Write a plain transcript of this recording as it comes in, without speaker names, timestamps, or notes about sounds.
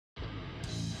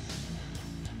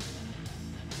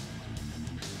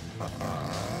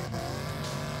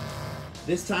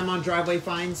This time on Driveway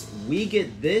Finds, we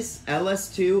get this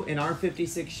LS2 in our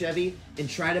 56 Chevy and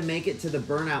try to make it to the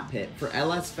burnout pit for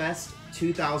LS Fest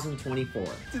 2024.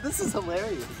 Dude, this is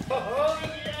hilarious. Oh,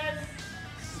 yes!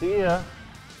 See ya.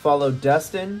 Follow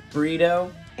Dustin,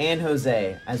 Brito, and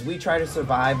Jose as we try to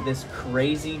survive this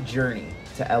crazy journey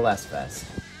to LS Fest.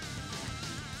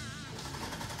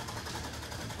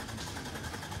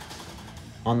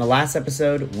 On the last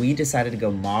episode, we decided to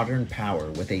go modern power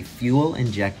with a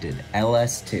fuel-injected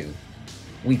LS2.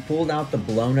 We pulled out the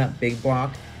blown-up big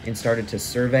block and started to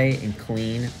survey and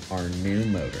clean our new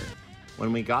motor.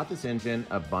 When we got this engine,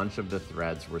 a bunch of the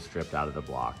threads were stripped out of the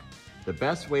block. The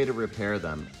best way to repair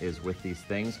them is with these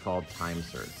things called time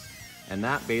certs. And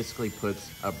that basically puts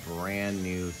a brand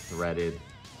new threaded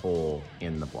hole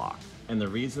in the block. And the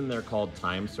reason they're called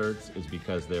time certs is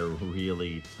because they're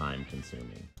really time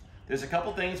consuming. There's a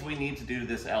couple things we need to do to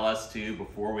this LS2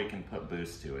 before we can put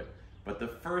boost to it. But the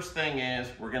first thing is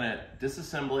we're gonna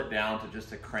disassemble it down to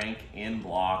just a crank in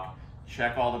block,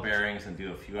 check all the bearings and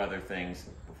do a few other things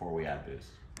before we add boost.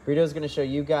 Brito's gonna show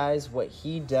you guys what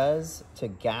he does to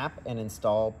gap and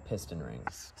install piston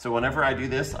rings. So whenever I do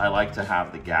this, I like to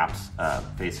have the gaps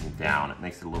facing down. It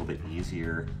makes it a little bit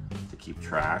easier to keep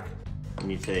track. When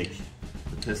you take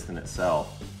the piston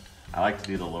itself, I like to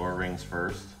do the lower rings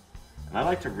first. And I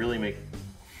like to really make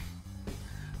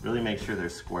sure they're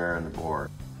square in the bore.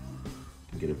 You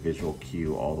can get a visual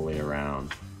cue all the way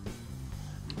around.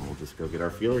 And we'll just go get our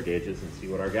feeler gauges and see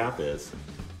what our gap is.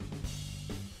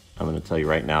 I'm gonna tell you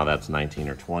right now that's 19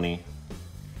 or 20.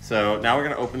 So now we're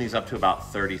gonna open these up to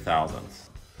about 30 thousandths.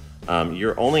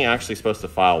 You're only actually supposed to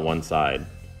file one side.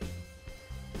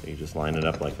 So you just line it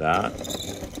up like that.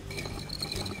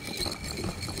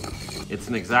 It's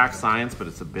an exact science, but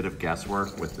it's a bit of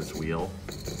guesswork with this wheel.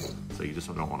 So you just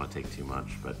don't want to take too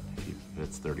much, but if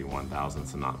it's 31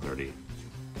 thousandths and not 30,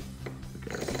 who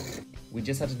cares? We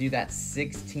just have to do that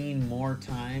 16 more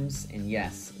times, and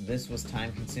yes, this was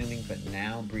time consuming, but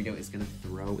now Brito is gonna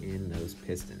throw in those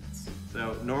pistons.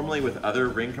 So normally with other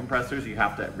ring compressors, you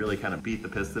have to really kind of beat the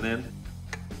piston in.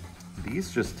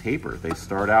 These just taper. They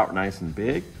start out nice and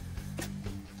big,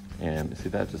 and see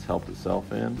that just helped itself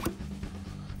in.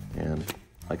 And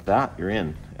like that, you're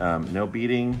in. No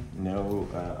beating, no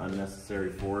unnecessary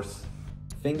force.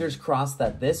 Fingers crossed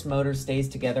that this motor stays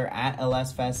together at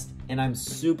LS Fest, and I'm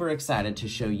super excited to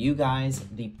show you guys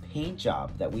the paint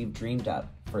job that we've dreamed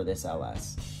up for this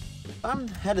LS. I'm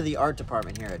head of the art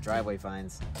department here at Driveway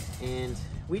Finds, and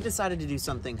we decided to do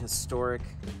something historic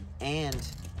and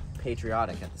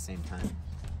patriotic at the same time.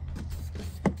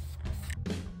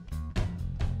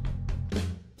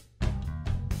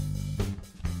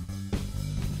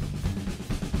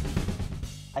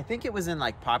 I think it was in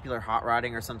like Popular Hot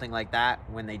Rodding or something like that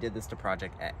when they did this to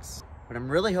Project X. But I'm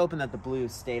really hoping that the blue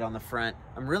stayed on the front.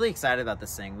 I'm really excited about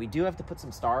this thing. We do have to put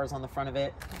some stars on the front of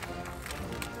it.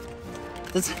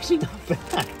 That's actually not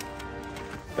bad.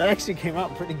 That actually came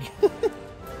out pretty good.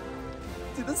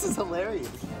 Dude, this is hilarious.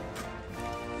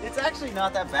 It's actually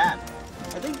not that bad.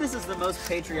 I think this is the most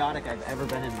patriotic I've ever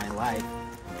been in my life.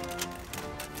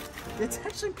 It's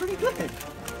actually pretty good.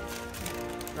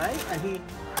 Right? I mean,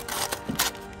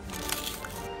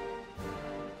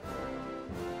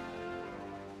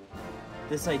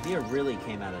 this idea really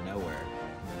came out of nowhere.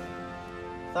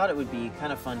 Thought it would be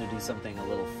kind of fun to do something a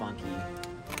little funky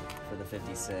for the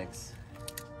 56.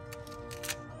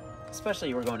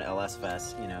 Especially we're going to LS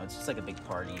Fest, you know, it's just like a big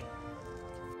party.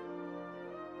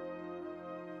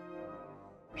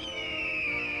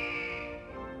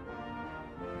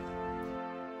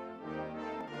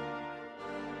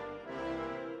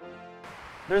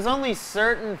 There's only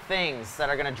certain things that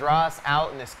are gonna draw us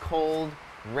out in this cold,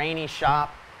 rainy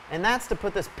shop, and that's to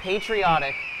put this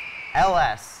patriotic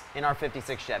LS in our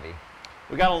 56 Chevy.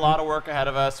 We got a lot of work ahead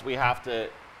of us. We have to,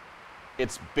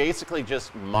 it's basically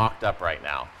just mocked up right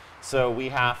now. So we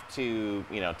have to,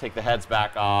 you know, take the heads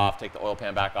back off, take the oil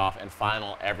pan back off, and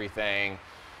final everything.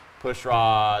 Push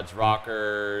rods,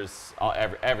 rockers,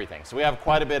 everything. So we have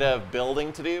quite a bit of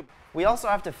building to do. We also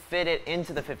have to fit it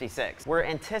into the 56. We're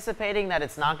anticipating that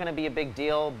it's not gonna be a big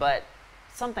deal, but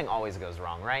something always goes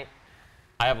wrong, right?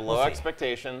 I have low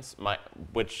expectations,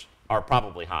 which are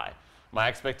probably high. My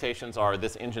expectations are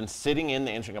this engine sitting in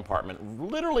the engine compartment,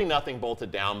 literally nothing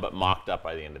bolted down but mocked up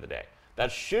by the end of the day.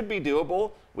 That should be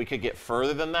doable. We could get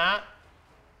further than that,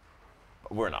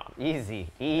 but we're not. Easy,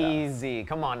 easy. Yeah.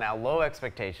 Come on now, low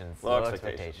expectations. Low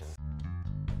expectations.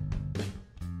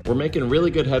 We're making really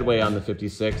good headway on the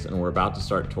 56, and we're about to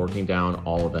start torquing down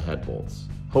all of the head bolts.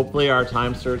 Hopefully our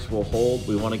time certs will hold.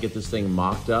 We want to get this thing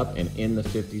mocked up and in the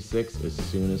 56 as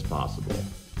soon as possible.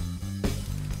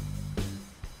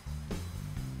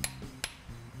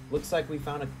 Looks like we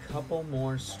found a couple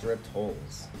more stripped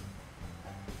holes.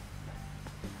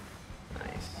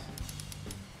 Nice.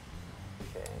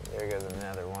 Okay, there goes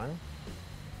another one.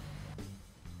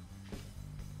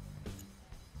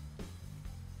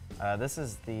 This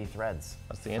is the threads.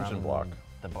 That's the engine from block.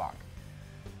 The block.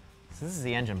 So this is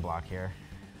the engine block here.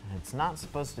 It's not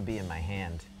supposed to be in my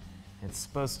hand. It's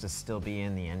supposed to still be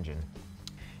in the engine.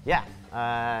 Yeah,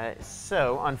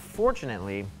 so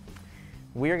unfortunately,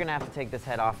 we're gonna have to take this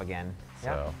head off again.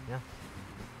 So. Yeah.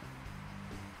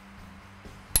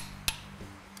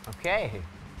 Okay.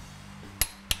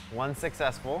 One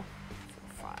successful.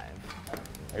 5.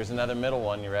 Here's another middle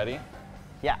one. You ready?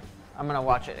 Yeah, I'm gonna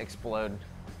watch it explode.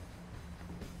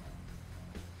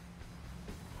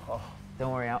 Oh.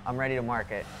 Don't worry, I'm ready to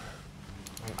mark it.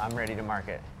 I'm ready to mark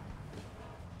it.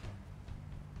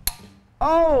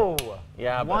 Oh!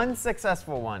 Yeah, one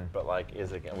successful one. But like,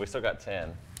 is it? We still got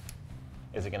 10.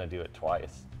 Is it gonna do it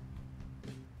twice?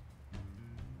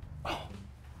 Oh.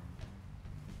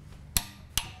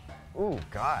 Ooh,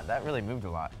 God, that really moved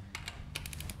a lot.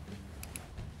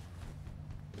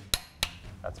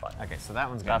 That's fine. Okay, so that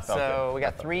one's good. That felt So good. we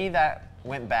got 3 that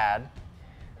went bad.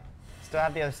 Still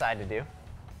have the other side to do.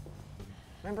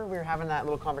 Remember we were having that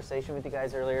little conversation with you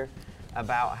guys earlier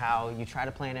about how you try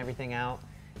to plan everything out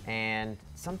and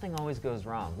something always goes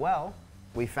wrong. Well,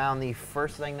 we found the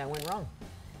first thing that went wrong.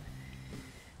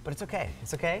 But it's okay,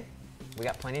 it's okay. We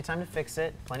got plenty of time to fix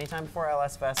it, plenty of time before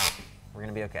LS Fest. We're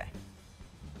gonna be okay.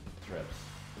 Trips.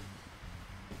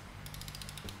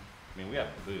 I mean, we have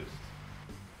a boost.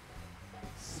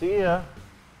 See ya.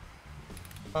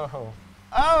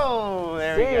 Oh,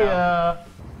 there we See go. ya.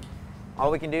 All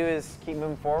we can do is keep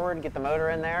moving forward, get the motor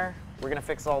in there. We're gonna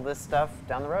fix all this stuff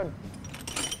down the road.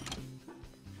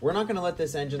 We're not gonna let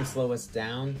this engine slow us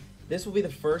down. This will be the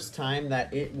first time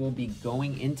that it will be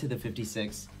going into the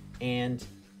 56, and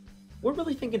we're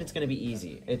really thinking it's gonna be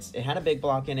easy. It had a big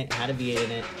block in it, had a V8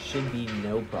 in it, should be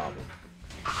no problem.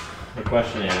 The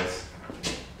question is,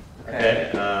 okay,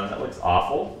 that looks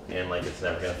awful, and like it's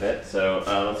never gonna fit. So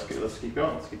let's keep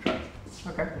going. Let's keep trying.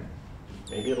 Okay.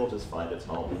 Maybe it'll just find its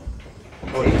home.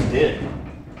 Oh, it just did.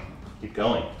 Keep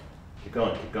going. Keep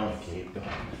going. Keep going. Keep going.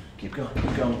 Keep going.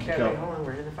 Keep going. Keep Okay, going. hold on,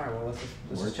 we're in the firewall. Let's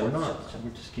just We're not. We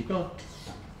just keep going.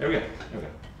 There we go. There we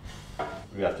go.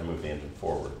 We have to move the engine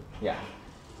forward. Yeah.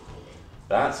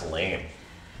 That's lame.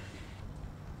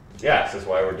 Yeah, this is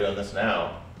why we're doing this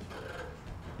now.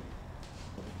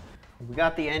 We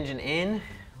got the engine in.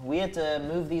 We had to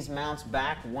move these mounts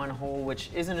back 1 hole,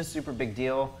 which isn't a super big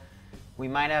deal. We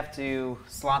might have to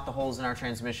slot the holes in our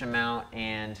transmission mount,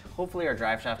 and hopefully our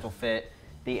drive shaft will fit.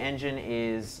 The engine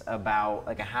is about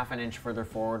like a ½ inch further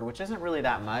forward, which isn't really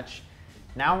that much.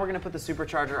 Now we're gonna put the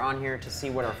supercharger on here to see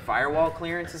what our firewall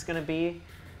clearance is gonna be.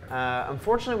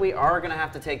 Unfortunately, we are gonna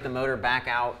have to take the motor back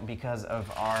out because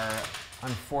of our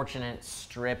unfortunate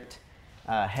stripped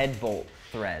head bolt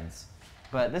threads.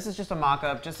 But this is just a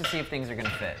mock-up just to see if things are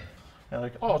gonna fit. They're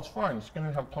like, oh, it's fine. It's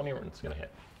gonna have plenty of room. It's gonna hit.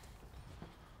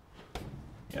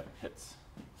 Yep, hits.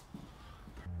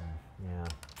 Yeah.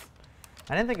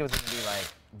 I didn't think it was gonna be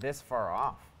like this far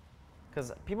off.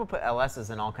 Because people put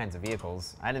LSs in all kinds of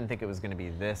vehicles. I didn't think it was gonna be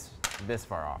this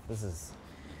far off. This is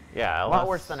Yeah, a lot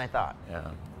worse than I thought. Yeah,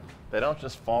 they don't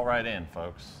just fall right in,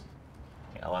 folks.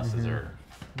 LSs are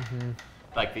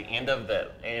like the end of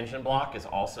the engine block is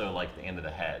also like the end of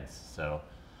the heads. So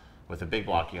with a big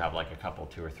block, you have like a couple,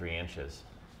 2 or 3 inches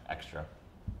extra.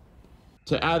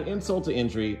 To add insult to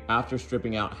injury, after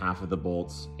stripping out half of the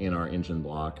bolts in our engine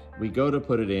block, we go to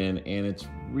put it in and it's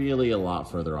really a lot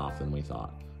further off than we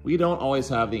thought. We don't always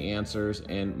have the answers,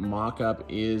 and mock-up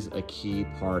is a key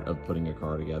part of putting a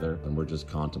car together, and we're just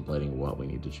contemplating what we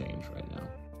need to change right now.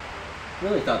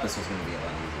 Really thought this was gonna be a lot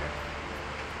easier.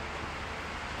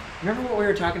 Remember what we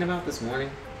were talking about this morning?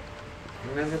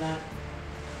 Remember that?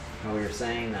 How we were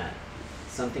saying that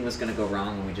something was gonna go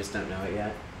wrong and we just don't know it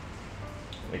yet?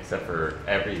 Except for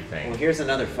everything. Well, here's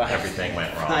another 5. Everything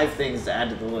went wrong. 5 things to add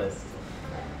to the list.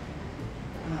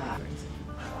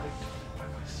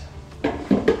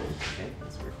 Okay,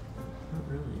 that's weird. Not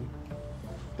really.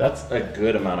 That's a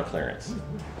good amount of clearance.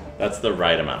 That's the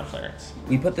right amount of clearance.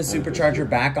 We put the supercharger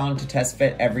back on to test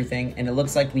fit everything, and it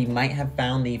looks like we might have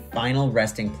found the final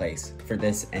resting place for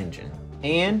this engine.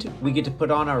 And we get to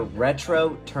put on our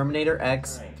retro Terminator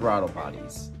X throttle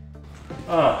bodies.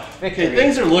 Okay,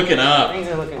 things are looking up. Things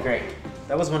are looking great.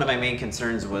 That was one of my main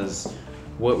concerns, was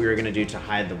what we were gonna do to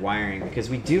hide the wiring, because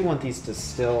we do want these to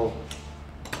still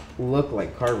look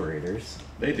like carburetors.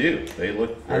 They do. They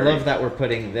look I very, love that we're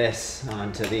putting this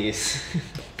onto these.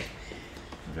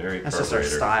 very That's just our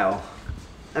carburetor. style.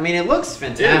 I mean, it looks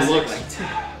fantastic. It looks, like,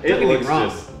 it don't get me looks wrong.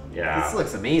 just Yeah. This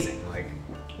looks amazing. Like,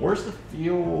 where's the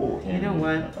fuel? You know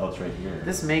what? Oh, it's right here.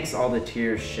 this makes all the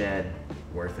tears shed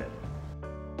worth it.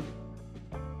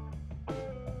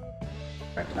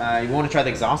 You want to try the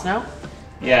exhaust now?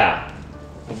 Yeah.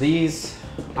 Well, these,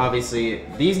 obviously,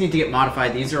 these need to get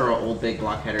modified. These are our old big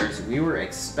block headers. We were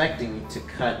expecting to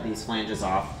cut these flanges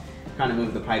off, kind of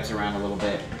move the pipes around a little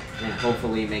bit, and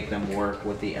hopefully make them work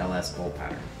with the LS bolt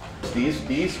pattern.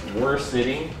 These were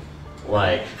sitting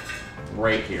like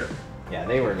right here. Yeah,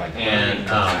 they were like, And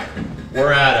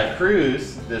we're at a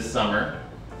cruise this summer,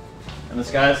 and this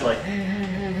guy's like,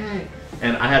 hey.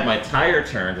 And I had my tire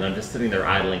turned, and I'm just sitting there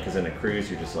idling, because in a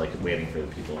cruise, you're just like waiting for the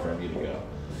people in front of you to go.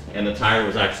 And the tire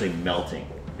was actually melting.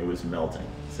 It was melting,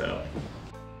 so.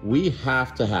 We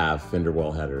have to have fender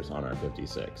well headers on our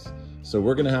 56. So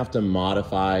we're gonna have to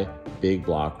modify big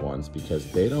block ones,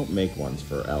 because they don't make ones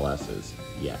for LS's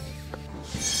yet.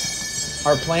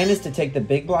 Our plan is to take the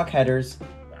big block headers,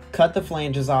 cut the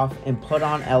flanges off, and put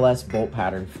on LS bolt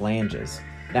pattern flanges.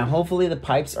 Now hopefully the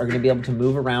pipes are going to be able to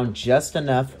move around just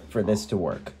enough for this to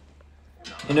work.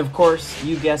 And of course,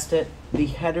 you guessed it, the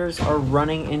headers are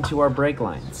running into our brake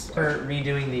lines. we're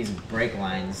redoing these brake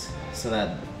lines so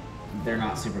that they're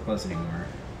not super close anymore.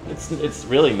 It's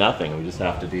really nothing. We just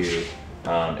have to do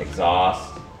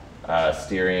exhaust,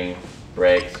 steering,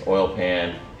 brakes, oil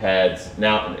pan, heads.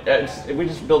 Now, we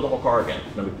just build the whole car again.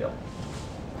 No big deal.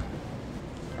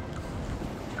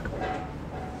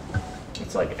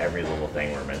 It's like every little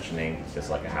thing we're mentioning is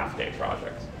like a half-day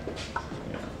project.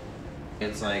 Yeah.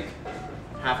 It's like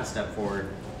half a step forward,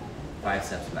 5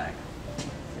 steps back.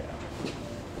 Yeah.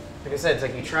 Like I said, it's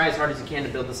like you try as hard as you can to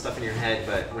build this stuff in your head,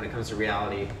 but when it comes to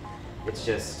reality, it's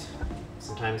just,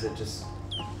 sometimes it just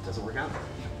doesn't work out.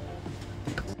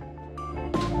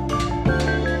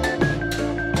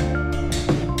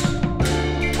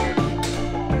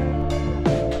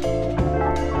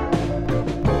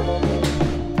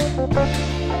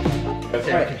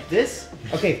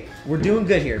 Okay, we're doing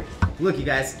good here. Look, you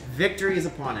guys, victory is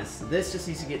upon us. This just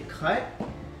needs to get cut.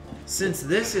 Since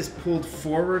this is pulled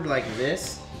forward like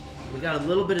this, we got a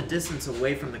little bit of distance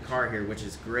away from the car here, which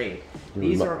is great.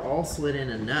 These are all slid in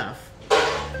enough.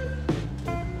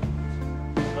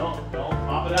 Don't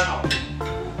pop it out.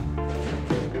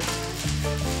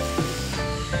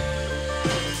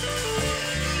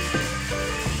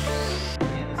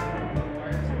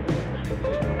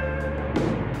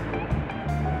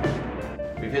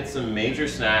 We've hit some major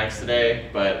snags today,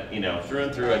 but you know, through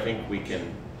and through, I think we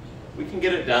can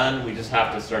get it done. We just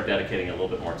have to start dedicating a little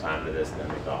bit more time to this than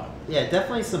we thought. Yeah,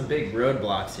 definitely some big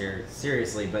roadblocks here,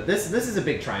 seriously. But this is a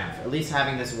big triumph. At least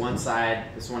having this one side,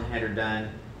 this one header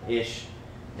done-ish.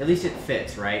 At least it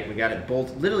fits, right? We got it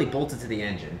literally bolted to the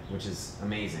engine, which is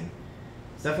amazing.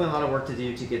 It's definitely a lot of work to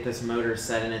do to get this motor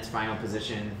set in its final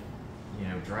position. You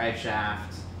know, drive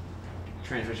shaft,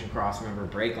 transmission crossmember,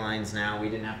 brake lines now.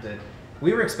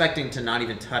 We were expecting to not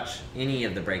even touch any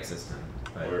of the brake system.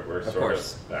 But We're of sort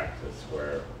course, of back to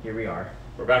square. here we are.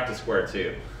 We're back to square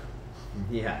two.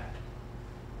 Yeah.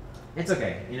 It's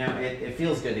okay. You know, it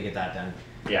feels good to get that done.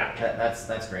 Yeah.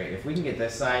 That's great. If we can get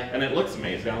this side And it looks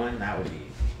amazing. going, that would be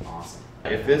awesome.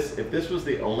 If this was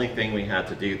the only thing we had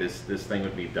to do, this thing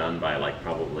would be done by like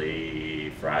probably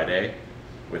Friday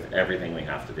with everything we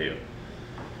have to do.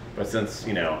 But since,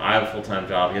 you know, I have a full-time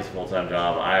job, he has a full-time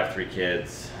job, I have 3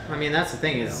 kids. I mean, that's the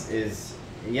thing is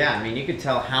yeah, I mean, you could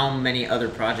tell how many other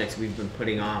projects we've been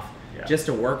putting off just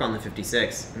to work on the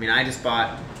 56. I mean, I just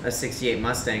bought a 68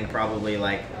 Mustang probably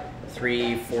like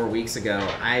 3-4 weeks ago.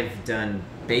 I've done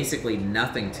basically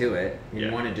nothing to it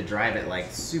and wanted to drive it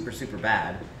like super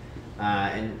bad,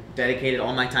 and dedicated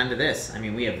all my time to this. I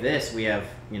mean, we have this, we have,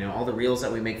 you know, all the reels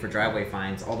that we make for driveway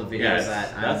finds, all the videos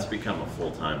that's become a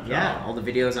full-time job. Yeah, all the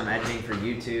videos I'm editing for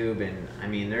YouTube, and I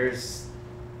mean, there's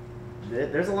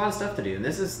a lot of stuff to do, and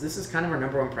this is kind of our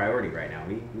 #1 priority right now.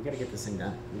 We got to get this thing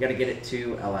done. We got to get it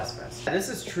to LS Fest. This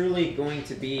is truly going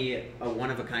to be a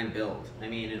one-of-a-kind build. I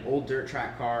mean, an old dirt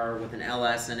track car with an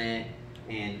LS in it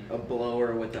and a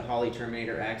blower with the Holley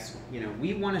Terminator X. You know,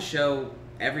 we want to show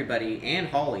everybody and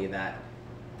Holley that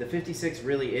the 56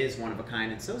 really is one of a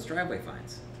kind, and so is driveway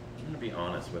finds. I'm gonna be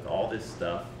honest, with all this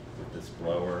stuff, with this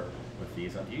blower, with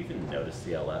these, do you even notice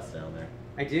the LS down there?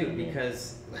 I do,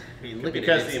 because I mean, look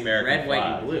because at it. the It's American red, white,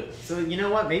 flag. and blue. So you know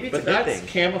what? Maybe it's But a good that's thing.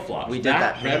 camouflage. We did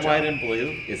that red, paint white, job. and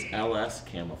blue is LS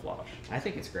camouflage. I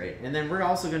think it's great. And then we're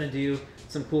also going to do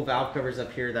some cool valve covers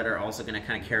up here that are also going to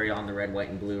kind of carry on the red, white,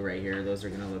 and blue right here. Those are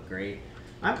going to look great.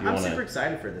 I'm super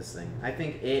excited for this thing. I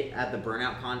think it at the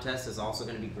burnout contest is also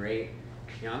going to be great.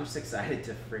 You know, I'm just excited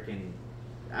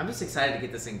to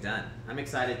get this thing done. I'm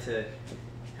excited to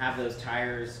have those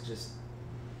tires just,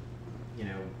 you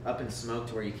know, up in smoke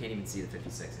to where you can't even see the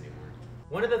 56 anymore.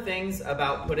 One of the things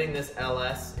about putting this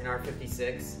LS in our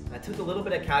 56 that took a little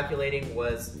bit of calculating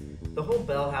was the whole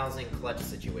bell housing clutch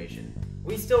situation.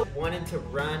 We still wanted to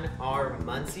run our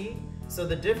Muncie, so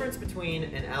the difference between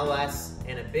an LS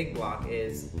and a big block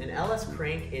is an LS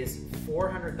crank is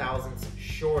 400 thousandths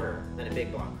shorter than a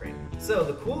big block crank. So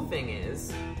the cool thing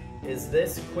is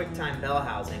this QuickTime bell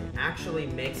housing actually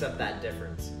makes up that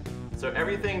difference. So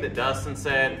everything that Dustin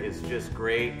said is just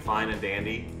great, fine and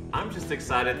dandy. I'm just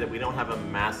excited that we don't have a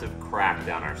massive crack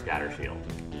down our scatter shield.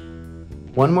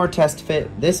 One more test fit,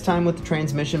 this time with the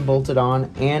transmission bolted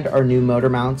on and our new motor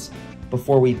mounts,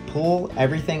 before we pull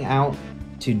everything out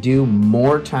to do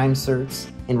more time certs,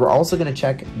 and we're also going to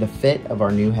check the fit of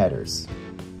our new headers.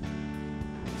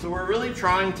 So we're really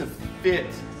trying to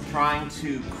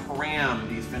cram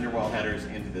these fender well headers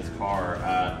into this car.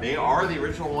 They are the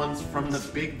original ones from the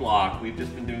big block. We've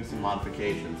just been doing some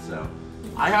modifications. So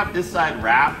I have this side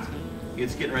wrapped.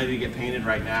 It's getting ready to get painted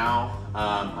right now.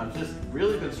 I've just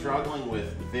really been struggling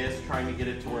with this, trying to get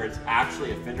it to where it's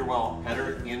actually a fender well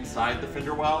header inside the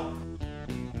fender well.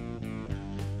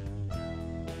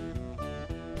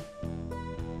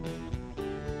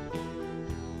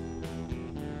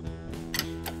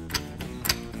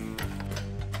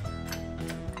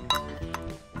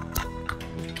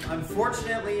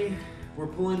 Unfortunately, we're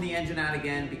pulling the engine out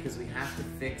again because we have to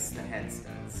fix the head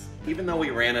studs. Even though we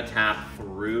ran a tap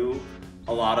through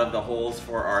a lot of the holes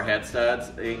for our head studs,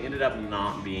 they ended up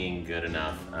not being good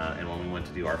enough. And when we went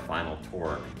to do our final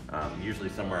torque, usually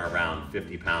somewhere around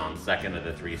 50 pounds, second of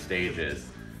the 3 stages,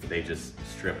 they just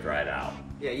stripped right out.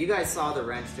 Yeah, you guys saw the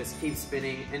wrench just keep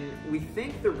spinning, and we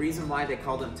think the reason why they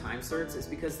call them time certs is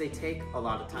because they take a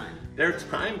lot of time. They're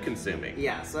time consuming.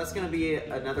 Yeah, so that's gonna be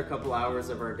another couple hours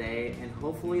of our day, and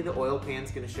hopefully the oil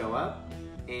pan's gonna show up,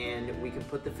 and we can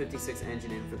put the 56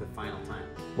 engine in for the final time.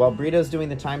 While Brito's doing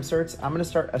the time certs, I'm going to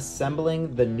start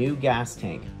assembling the new gas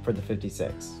tank for the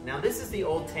 56. Now this is the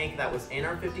old tank that was in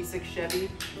our 56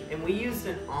 Chevy, and we used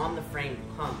an on-the-frame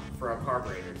pump for our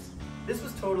carburetors. This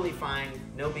was totally fine,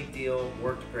 no big deal,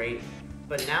 worked great.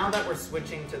 But now that we're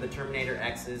switching to the Terminator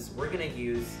X's, we're gonna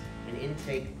use an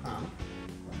intake pump.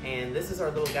 And this is our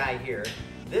little guy here.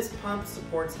 This pump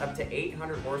supports up to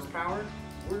 800 horsepower.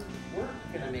 We're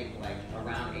gonna make like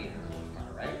around 800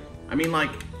 horsepower, right? I mean,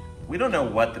 like, we don't know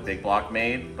what the big block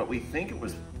made, but we think it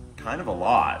was kind of a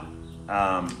lot.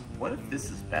 What if this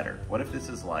is better? What if this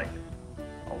is like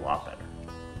a lot better?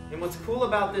 And what's cool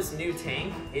about this new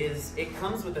tank is it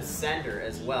comes with a sender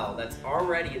as well that's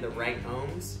already the right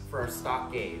ohms for our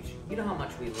stock gauge. You know how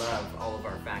much we love all of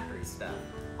our factory stuff.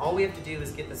 All we have to do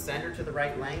is get the sender to the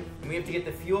right length, and we have to get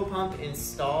the fuel pump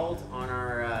installed on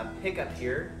our pickup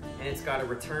here, and it's got a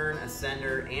return, a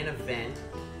sender, and a vent.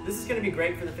 This is gonna be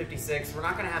great for the 56. We're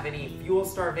not gonna have any fuel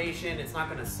starvation. It's not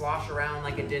gonna slosh around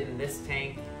like it did in this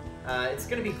tank. It's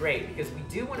gonna be great because we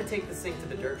do wanna take this thing to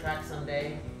the dirt track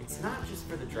someday. It's not just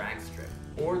for the drag strip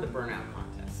or the burnout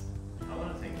contest. I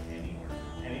want to take it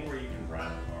anywhere you can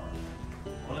drive a car.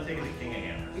 I want to take it to King of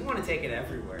Hammers. We want to take it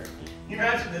everywhere. Can you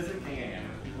imagine this at King of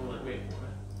Hammers? People are like, wait for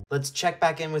it. Let's check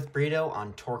back in with Brito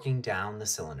on torquing down the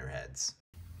cylinder heads.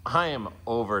 I am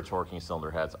over torquing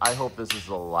cylinder heads. I hope this is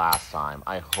the last time.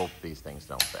 I hope these things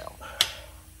don't fail.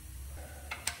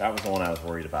 That was the one I was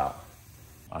worried about.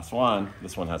 Last one.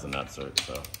 This one has a nut cert,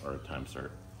 so, or a time cert.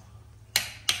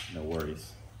 No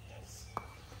worries.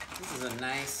 This is a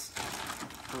nice,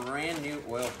 brand new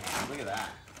oil pan. Look at that.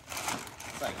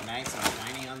 It's like nice and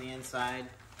shiny on the inside.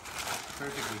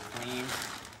 Perfectly clean.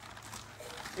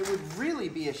 It would really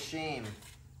be a shame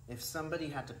if somebody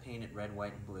had to paint it red,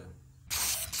 white, and blue.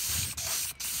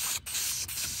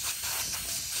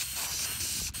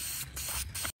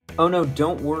 Oh no,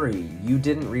 don't worry, you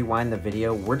didn't rewind the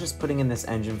video. We're just putting in this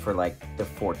engine for like the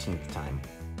 14th time.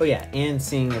 Oh yeah, and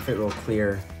seeing if it will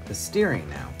clear the steering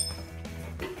now.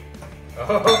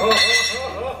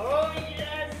 Oh,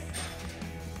 yes!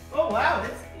 Oh, wow,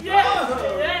 that's... Yes!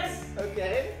 Oh, Yes!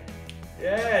 okay.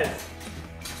 Yes!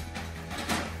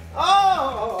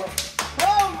 Oh!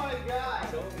 Oh my God!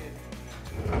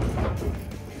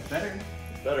 It's better.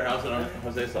 It's better. How's it on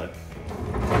Jose's side?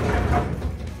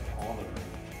 All of it.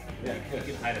 Yeah, you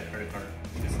can hide a credit card.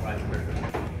 You just slide the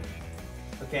credit card.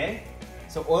 Okay,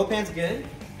 so oil pan's good.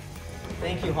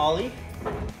 Thank you, Holley.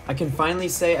 I can finally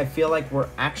say I feel like we're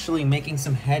actually making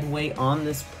some headway on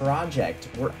this project.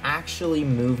 We're actually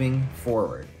moving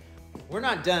forward. We're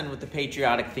not done with the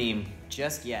patriotic theme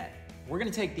just yet. We're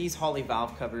gonna take these Holley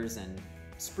valve covers and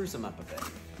spruce them up a bit.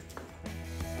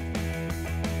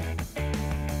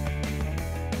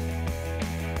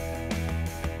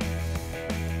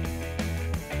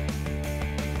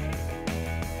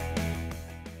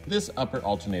 This upper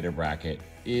alternator bracket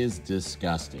is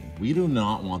disgusting. We do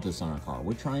not want this on our car.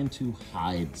 We're trying to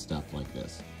hide stuff like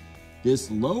this.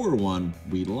 This lower one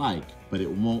we like, but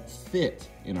it won't fit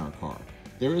in our car.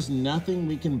 There is nothing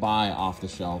we can buy off the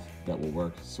shelf that will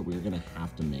work, so we're gonna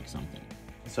have to make something.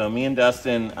 So me and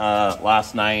Dustin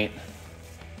last night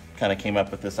kind of came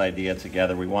up with this idea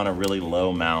together. We want a really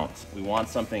low mount. We want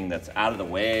something that's out of the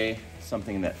way,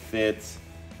 something that fits,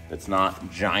 that's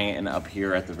not giant and up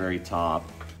here at the very top.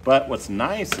 But what's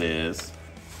nice is,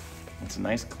 it's a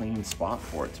nice clean spot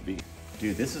for it to be.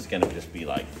 Dude, this is gonna just be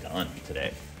like done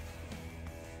today.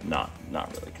 Not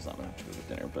really, because I'm gonna have to go to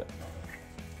dinner, but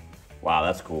wow,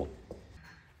 that's cool.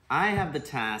 I have the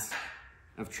task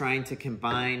of trying to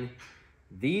combine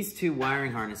these two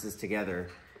wiring harnesses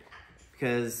together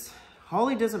because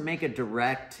Holley doesn't make a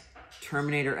direct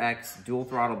Terminator X dual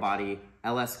throttle body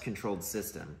LS controlled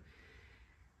system.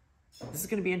 This is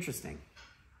gonna be interesting.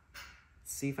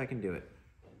 Let's see if I can do it.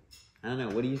 I don't know,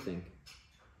 what do you think?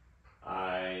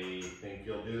 I think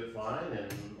you'll do it fine,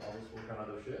 and I'll just work on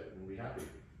other shit and be happy.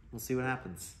 We'll see what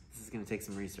happens. This is gonna take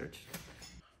some research.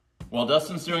 While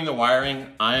Dustin's doing the wiring,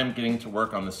 I am getting to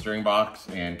work on the steering box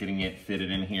and getting it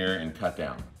fitted in here and cut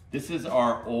down. This is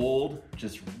our old,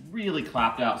 just really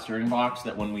clapped out steering box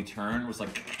that when we turned was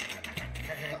like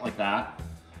that.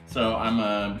 So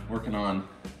I'm working on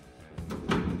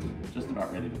just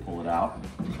about ready to pull it out.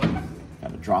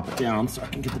 Got to drop it down so I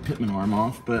can get the pitman arm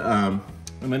off. But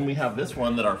and then we have this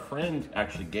one that our friend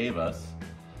actually gave us.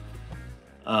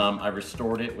 I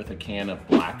restored it with a can of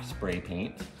black spray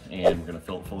paint, and we're gonna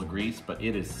fill it full of grease, but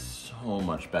it is so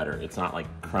much better. It's not like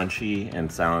crunchy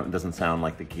and it doesn't sound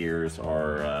like the gears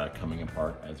are coming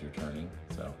apart as you're turning.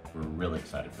 So we're really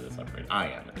excited for this upgrade. I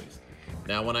am, at least.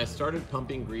 Now, when I started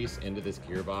pumping grease into this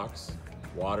gearbox,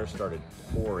 water started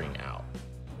pouring out.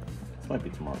 This might be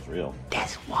tomorrow's reel.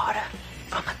 There's water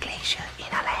from a glacier in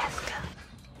Alaska.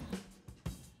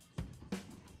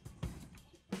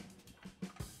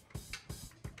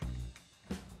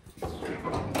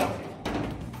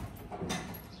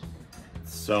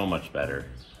 So much better.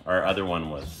 Our other one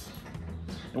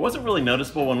it wasn't really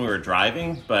noticeable when we were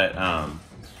driving, but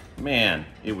man,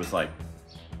 it was like,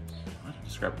 how do I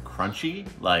describe it? Crunchy?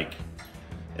 Like,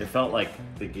 it felt like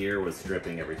the gear was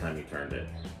stripping every time you turned it.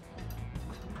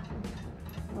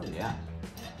 Oh yeah.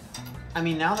 I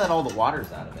mean, now that all the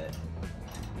water's out of it,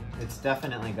 it's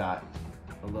definitely got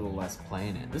a little less play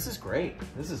in it. This is great.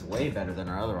 This is way better than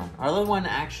our other one. Our other one,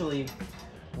 actually,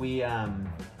 we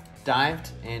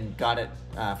dived and got it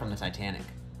from the Titanic.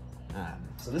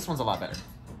 So this one's a lot better.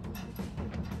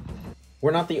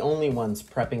 We're not the only ones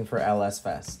prepping for LS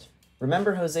Fest.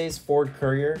 Remember Jose's Ford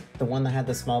Courier, the one that had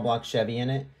the small block Chevy in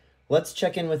it? Let's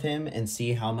check in with him and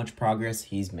see how much progress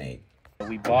he's made.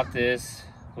 We bought this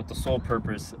with the sole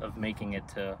purpose of making it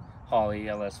to Holley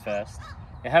LS Fest.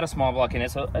 It had a small block in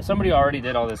it, so somebody already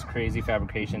did all this crazy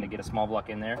fabrication to get a small block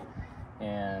in there,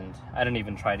 and I didn't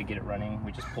even try to get it running.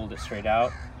 We just pulled it straight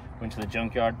out, went to the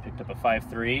junkyard, picked up a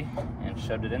 5.3 and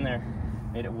shoved it in there.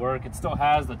 Made it work. It still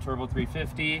has the turbo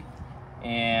 350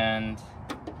 and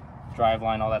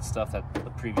driveline, all that stuff that the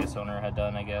previous owner had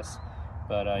done, I guess.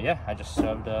 But yeah, I just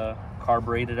shoved a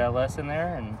carbureted LS in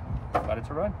there and got it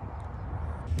to run.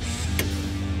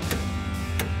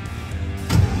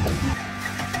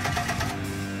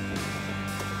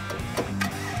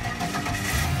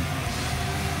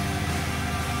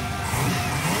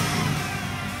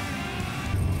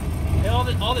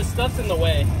 All this stuff's in the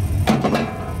way. Here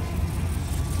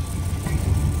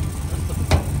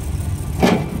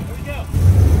we go.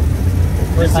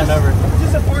 First time ever.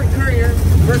 Just a Ford Courier.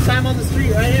 First time on the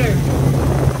street right here.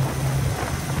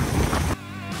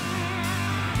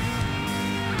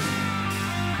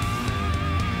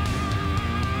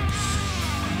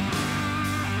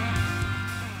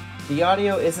 The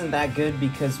audio isn't that good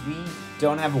because we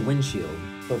don't have a windshield.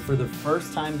 But for the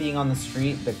first time being on the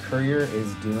street, the Courier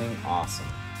is doing awesome.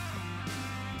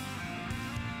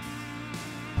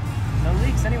 No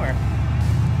leaks anywhere.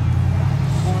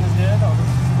 Cooling is good, all this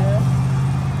is good.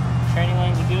 Training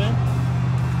lines are good.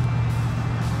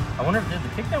 I wonder if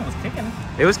the kickdown was kicking.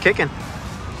 It was kicking.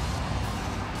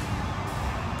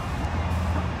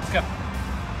 Let's go.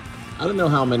 I don't know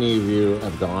how many of you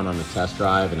have gone on a test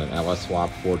drive in an LS swap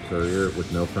Ford Courier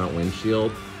with no front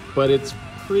windshield, but it's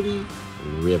pretty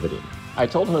riveting. I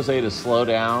told Jose to slow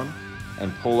down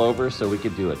and pull over so we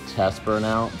could do a test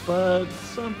burnout, but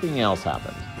something else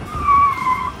happened.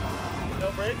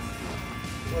 No brakes?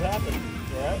 What happened?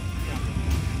 You all right?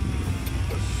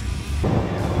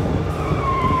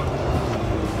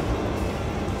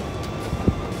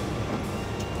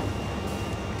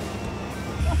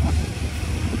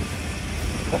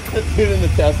 dude in the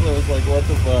Tesla was like, what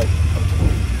the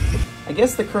fuck? I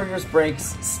guess the courier's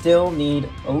brakes still need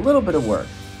a little bit of work.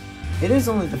 It is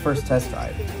only the first test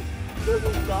drive.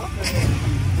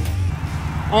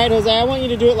 All right, Jose, I want you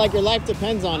to do it like your life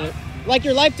depends on it. Like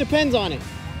your life depends on it.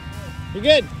 You're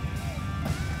good.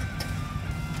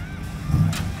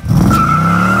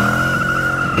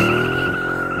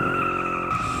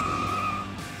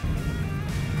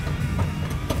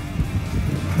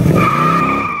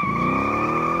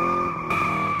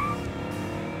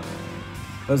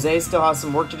 Jose still has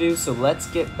some work to do, so let's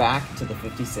get back to the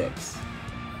 56.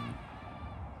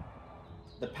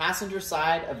 The passenger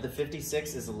side of the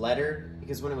 56 is lettered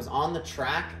because when it was on the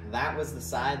track, that was the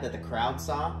side that the crowd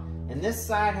saw, and this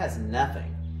side has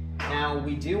nothing. Now,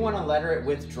 we do want to letter it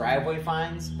with driveway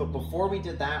fines, but before we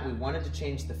did that, we wanted to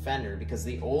change the fender because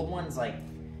the old one's like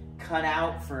cut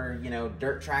out for, you know,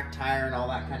 dirt track tire and all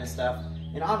that kind of stuff.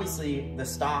 And obviously, the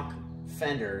stock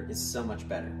fender is so much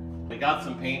better. We got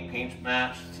some paint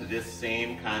matched to this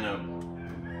same kind of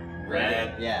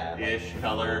red-ish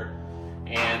color.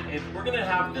 And we're gonna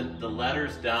have the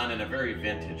letters done in a very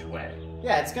vintage way.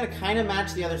 Yeah, it's gonna kind of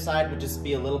match the other side, but just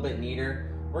be a little bit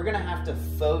neater. We're gonna have to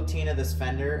faux Tina this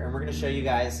fender, and we're gonna show you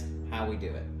guys how we do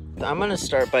it. I'm gonna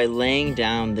start by laying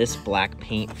down this black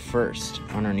paint first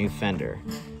on our new fender.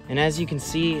 And as you can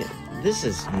see, this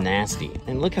is nasty.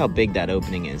 And look how big that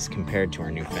opening is compared to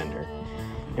our new fender.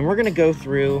 And we're gonna go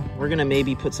through, we're gonna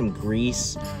maybe put some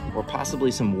grease or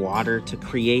possibly some water to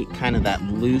create kind of that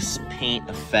loose paint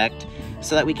effect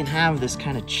so that we can have this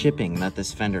kind of chipping that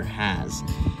this fender has.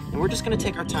 And we're just gonna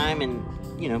take our time and,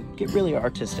 you know, get really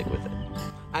artistic with it.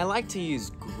 I like to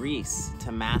use grease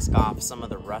to mask off some of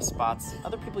the rust spots.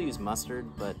 Other people use mustard,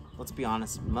 but let's be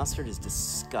honest, mustard is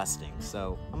disgusting,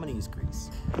 so I'm gonna use grease.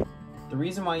 The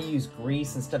reason why you use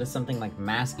grease instead of something like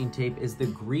masking tape is the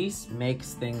grease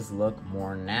makes things look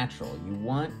more natural. You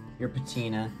want your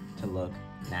patina to look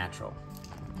natural.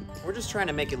 We're just trying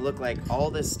to make it look like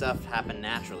all this stuff happened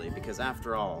naturally because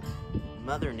after all,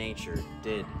 Mother Nature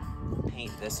did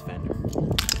paint this fender.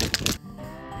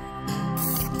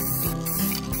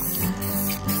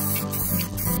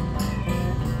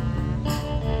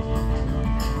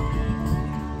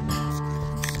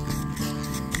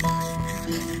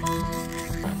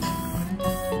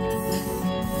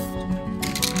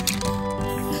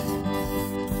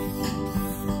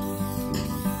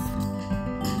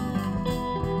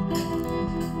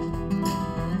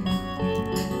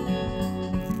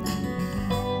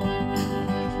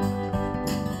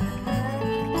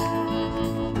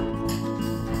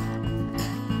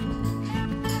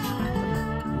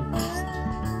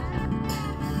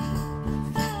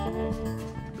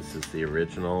 The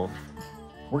original.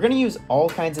 We're gonna use all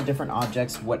kinds of different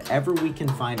objects, whatever we can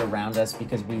find around us,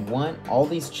 because we want all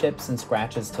these chips and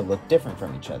scratches to look different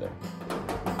from each other.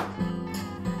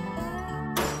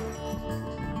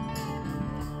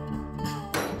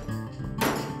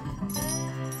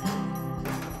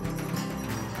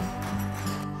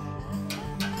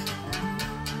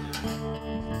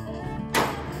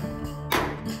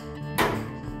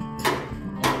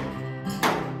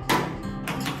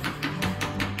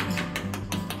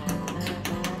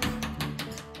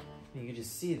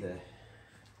 See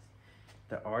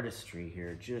the artistry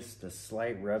here, just a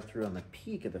slight rub through on the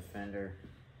peak of the fender.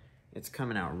 It's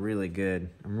coming out really good.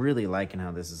 I'm really liking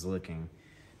how this is looking,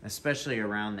 especially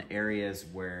around the areas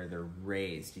where they're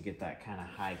raised. You get that kind of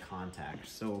high contact.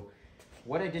 So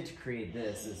what I did to create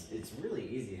this is it's really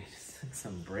easy. I just did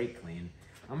some brake clean.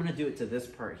 I'm gonna do it to this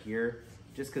part here,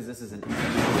 just because this is an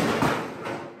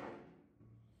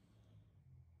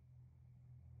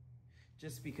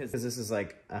just because this is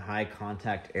like a high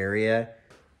contact area.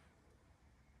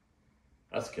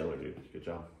 That's killer, dude. Good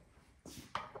job.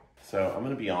 So I'm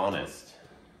gonna be honest.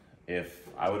 If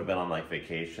I would have been on like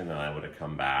vacation and I would have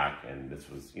come back and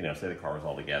this was, you know, say the car was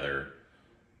all together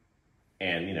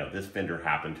and, you know, this fender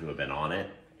happened to have been on it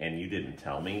and you didn't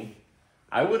tell me,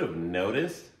 I would have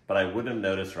noticed, but I wouldn't have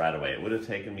noticed right away. It would have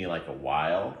taken me like a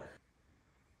while.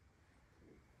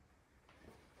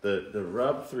 The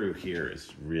rub through here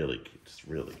is really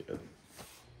good.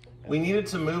 We needed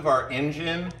to move our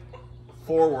engine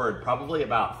forward probably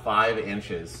about 5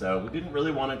 inches. So we didn't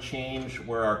really want to change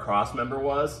where our cross member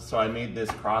was. So I made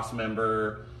this cross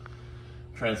member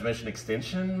transmission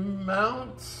extension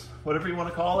mount, whatever you want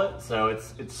to call it. So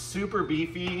it's super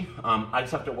beefy. I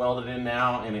just have to weld it in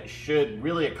now and it should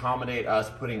really accommodate us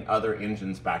putting other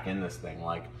engines back in this thing.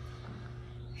 Like,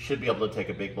 should be able to take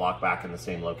a big block back in the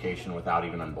same location without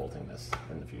even unbolting this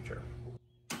in the future.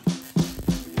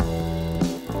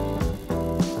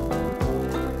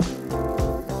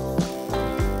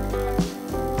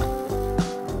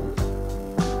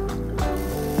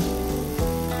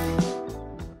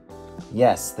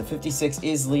 Yes, the 56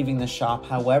 is leaving the shop,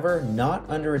 however, not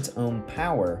under its own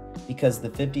power, because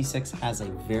the 56 has a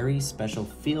very special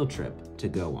field trip to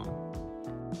go on.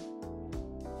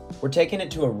 We're taking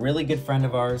it to a really good friend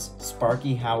of ours,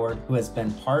 Sparky Howard, who has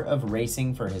been part of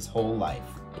racing for his whole life.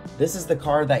 This is the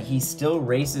car that he still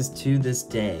races to this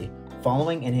day,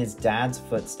 following in his dad's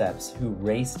footsteps who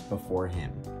raced before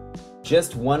him.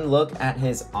 Just one look at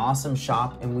his awesome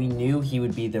shop and we knew he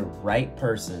would be the right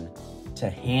person to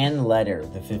hand letter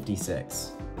the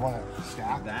 56. You want to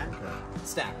stack that?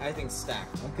 Stack, I think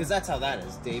stacked, because that's how that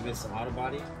is. Davis Auto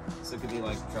Body, so it could be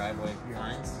like driveway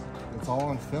lines. It's all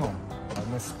on film. I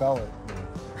misspell it.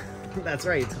 That's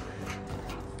right.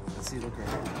 Let's see, look right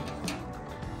here.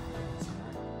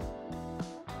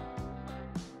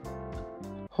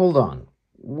 Hold on.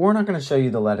 We're not going to show you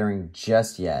the lettering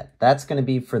just yet. That's going to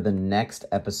be for the next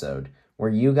episode, where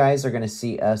you guys are going to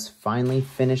see us finally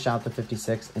finish out the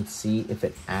 56 and see if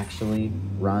it actually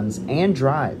runs and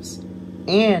drives,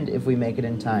 and if we make it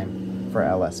in time for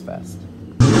LS Fest.